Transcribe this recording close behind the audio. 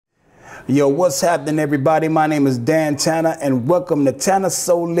Yo, what's happening, everybody? My name is Tanna, and welcome to Tanna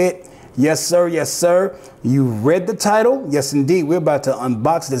So Lit. Yes, sir. Yes, sir. You read the title? Yes, indeed. We're about to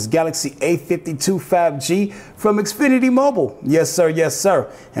unbox this Galaxy A52 5G from Xfinity Mobile. Yes, sir. Yes,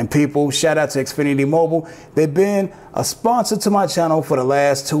 sir. And people, shout out to Xfinity Mobile. They've been a sponsor to my channel for the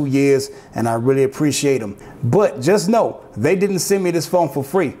last 2 years, and I really appreciate them. But just know, they didn't send me this phone for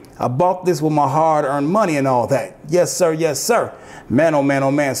free. I bought this with my hard-earned money and all that. Yes, sir. Yes, sir. Man, oh man,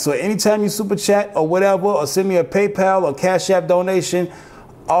 oh man. So anytime you super chat or whatever, or send me a PayPal or Cash App donation,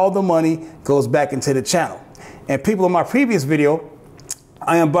 all the money goes back into the channel. And people, in my previous video,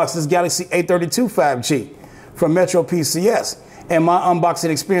 I unboxed this Galaxy A52 5G from Metro PCS. And my unboxing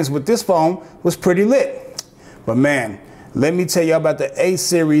experience with this phone was pretty lit. But man, let me tell you about the A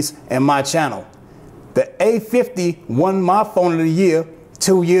series and my channel. The A50 won my phone of the year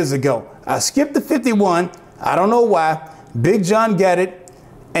 2 years ago. I skipped the 51. I don't know why. Big John got it,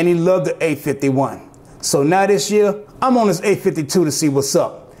 and he loved the A51. So now this year, I'm on this A52 to see what's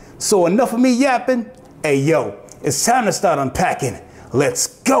up. So enough of me yapping. Hey, yo, it's time to start unpacking.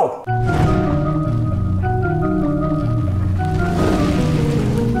 Let's go.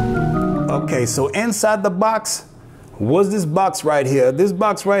 Okay, so inside the box was this box right here. This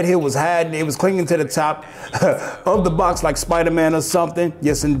box right here was hiding. It was clinging to the top of the box like Spider-Man or something.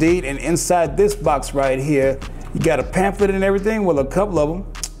 Yes, indeed. And inside this box right here, you got a pamphlet and everything. Well, a couple of them. You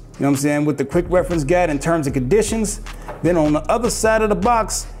know what I'm saying? With the quick reference guide and terms and conditions. Then on the other side of the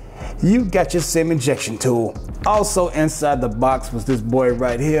box, you got your SIM injection tool. Also inside the box was this boy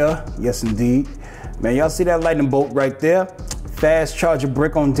right here. Yes, indeed. Man, y'all see that lightning bolt right there? Fast charger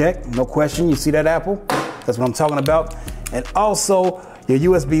brick on deck. No question. You see that Apple? That's what I'm talking about. And also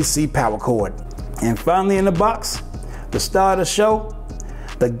your USB-C power cord. And finally in the box, the star of the show,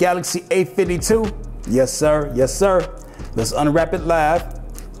 the Galaxy A52. Yes, sir. Yes, sir. Let's unwrap it live.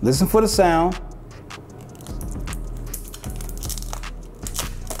 Listen for the sound.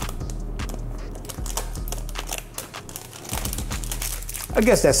 I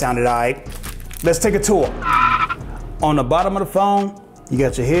guess that sounded all right. Let's take a tour. On the bottom of the phone, you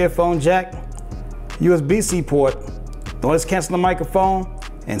got your headphone jack, USB-C port, noise canceling microphone,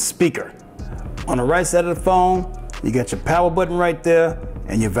 and speaker. On the right side of the phone, you got your power button right there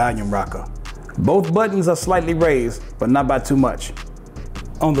and your volume rocker. Both buttons are slightly raised, but not by too much.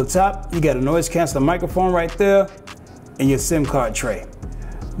 On the top, you got a noise canceling microphone right there and your SIM card tray.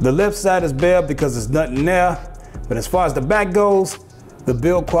 The left side is bare because there's nothing there, but as far as the back goes, the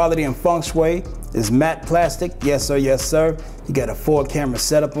build quality and feng shui is matte plastic. Yes, sir. Yes, sir. You got a 4-camera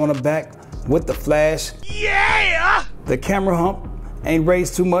setup on the back with the flash. Yeah! The camera hump ain't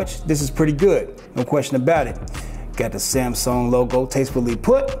raised too much. This is pretty good. No question about it. Got the Samsung logo tastefully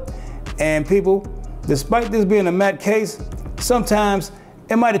put. And people, despite this being a matte case, sometimes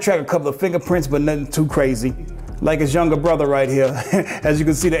it might attract a couple of fingerprints, but nothing too crazy. Like his younger brother right here. As you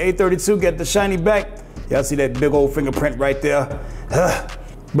can see, the A32 got the shiny back. Y'all see that big old fingerprint right there?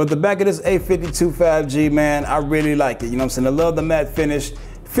 But the back of this A52 5G, man, I really like it. You know what I'm saying? I love the matte finish.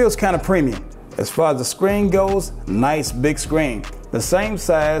 Feels kind of premium. As far as the screen goes, nice big screen. The same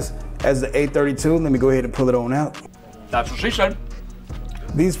size as the A32. Let me go ahead and pull it on out. That's what she said.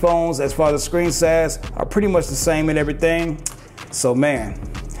 These phones, as far as the screen size, are pretty much the same and everything. So man,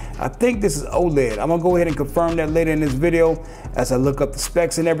 I think this is OLED. I'm gonna go ahead and confirm that later in this video as I look up the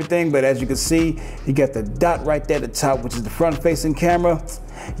specs and everything. But as you can see, you got the dot right there at the top, which is the front facing camera.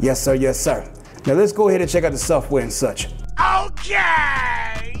 Yes, sir. Yes, sir. Now let's go ahead and check out the software and such.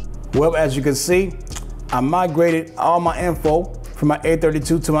 Okay. Well, as you can see, I migrated all my info from my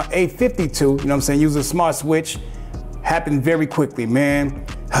A32 to my A52. You know what I'm saying? Using a smart switch. Happened very quickly, man.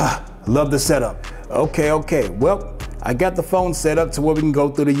 Love the setup. Okay. Well, I got the phone set up to where we can go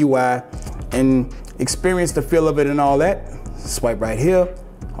through the UI and experience the feel of it and all that. Swipe right here.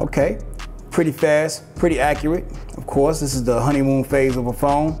 Okay. Pretty fast, pretty accurate. Of course, this is the honeymoon phase of a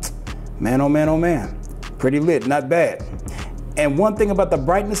phone. Man, oh man, oh man. Pretty lit, not bad. And one thing about the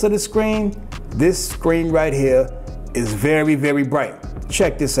brightness of the screen, this screen right here is very, very bright.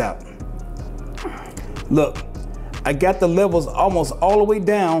 Check this out. Look. I got the levels almost all the way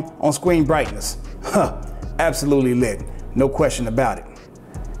down on screen brightness. Absolutely lit, no question about it.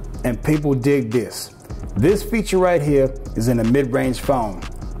 And people dig this. This feature right here is in a mid-range phone,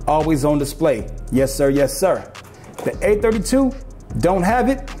 always on display. Yes, sir. Yes, sir. The A32 don't have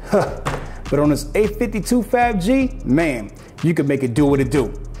it, but on this A52 5G, man, you can make it do what it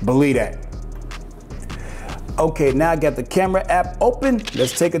do. Believe that. Okay, now I got the camera app open.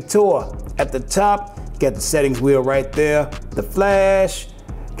 Let's take a tour. At the top, got the settings wheel right there, the flash,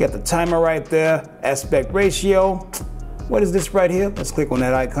 got the timer right there, aspect ratio. What is this right here? Let's click on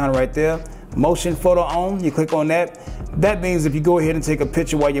that icon right there. Motion photo on, you click on that. That means if you go ahead and take a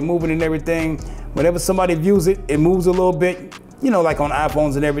picture while you're moving and everything, whenever somebody views it, it moves a little bit, you know, like on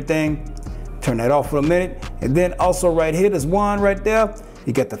iPhones and everything. Turn that off for a minute. And then also right here, there's one right there.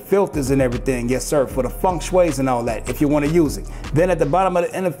 You got the filters and everything, yes sir, for the feng shuis and all that, if you want to use it. Then at the bottom of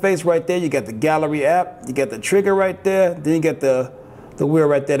the interface right there, you got the gallery app, you got the trigger right there, then you got the wheel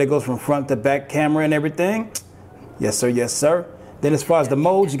right there that goes from front to back camera and everything. Yes sir, yes sir. Then as far as the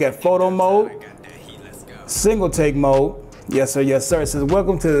modes, you got photo mode, single take mode. Yes sir, yes sir. It says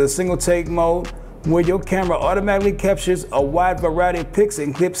welcome to the single take mode, where your camera automatically captures a wide variety of pics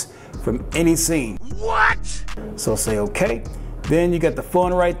and clips from any scene. What? So say okay. Then you got the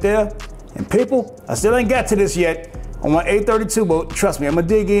fun right there. And people, I still ain't got to this yet on my A52, but trust me, I'm gonna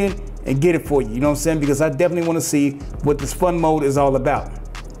dig in and get it for you. You know what I'm saying? Because I definitely want to see what this fun mode is all about.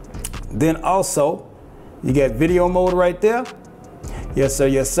 Then also, you got video mode right there. Yes sir,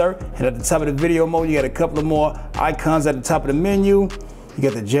 yes sir. And at the top of the video mode, you got a couple of more icons at the top of the menu. You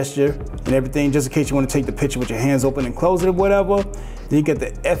got the gesture and everything, just in case you want to take the picture with your hands open and close it or whatever. Then you got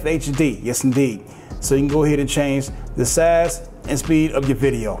the FHD, yes indeed. So you can go ahead and change the size and speed of your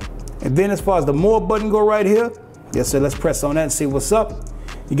video. And then as far as the more button go right here, yes sir, let's press on that and see what's up.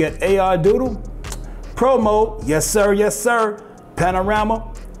 You got AR Doodle, Pro Mode, yes sir,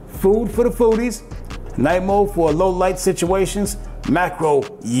 Panorama, Food for the foodies, Night Mode for low light situations, Macro,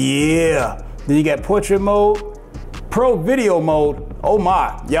 yeah. Then you got Portrait Mode, Pro Video Mode, oh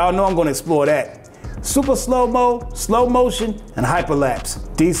my, y'all know I'm gonna explore that. Super slow mo, slow motion, and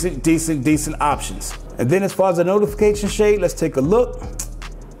hyperlapse. Decent options. And then as far as the notification shade, let's take a look.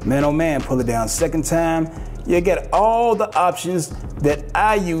 Man, oh man, pull it down second time. You get all the options that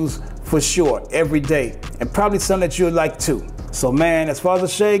I use for sure every day, and probably some that you'd like too. So man, as far as the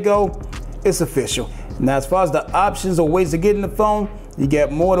shade go, it's official. Now as far as the options or ways to get in the phone, you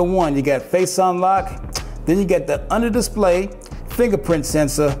get more than one. You got face unlock, then you get the under display fingerprint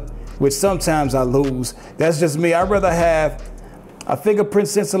sensor, which sometimes I lose. That's just me. I'd rather have a fingerprint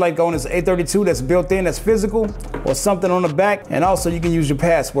sensor like on this A32 that's built in, that's physical, or something on the back. And also you can use your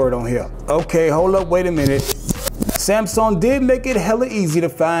password on here. Okay, hold up, wait a minute. Samsung did make it hella easy to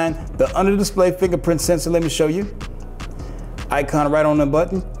find the under display fingerprint sensor. Let me show you. Icon right on the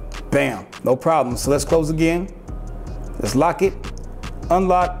button. Bam, no problem. So let's close again. Let's lock it,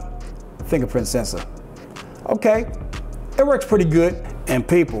 unlock, fingerprint sensor. Okay, it works pretty good. And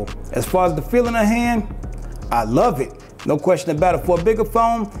people, as far as the feel in the hand, I love it. No question about it. For a bigger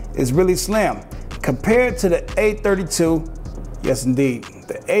phone, it's really slim. Compared to the A32, yes indeed,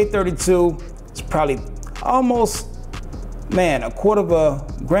 the A32 is probably almost, man, a quarter of a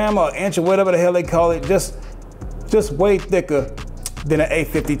gram or inch or whatever the hell they call it, just way thicker than an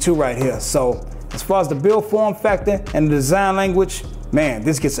A52 right here. So as far as the build form factor and the design language, man,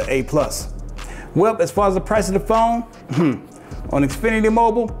 this gets an A+. Well, as far as the price of the phone, on Xfinity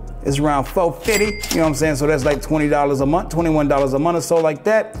Mobile, it's around $450, you know what I'm saying? So that's like $20 a month, $21 a month or so like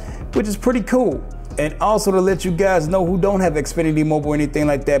that, which is pretty cool. And also to let you guys know who don't have Xfinity Mobile or anything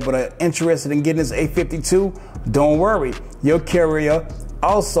like that, but are interested in getting this A52, don't worry. Your carrier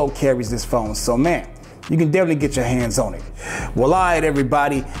also carries this phone. So man, you can definitely get your hands on it. Well, all right,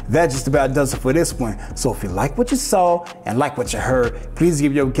 everybody, that just about does it for this one. So if you like what you saw and like what you heard, please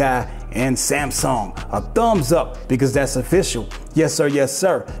give your guy and Samsung a thumbs up, because that's official. Yes, sir, yes,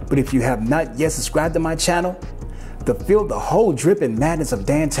 sir. But if you have not yet subscribed to my channel to feel the whole dripping madness of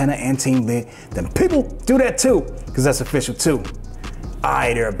Dan, Tanna, and Team Lit, then people do that too, because that's official too. All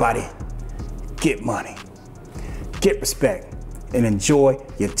right, everybody, get money, get respect, and enjoy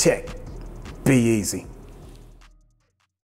your tech. Be easy.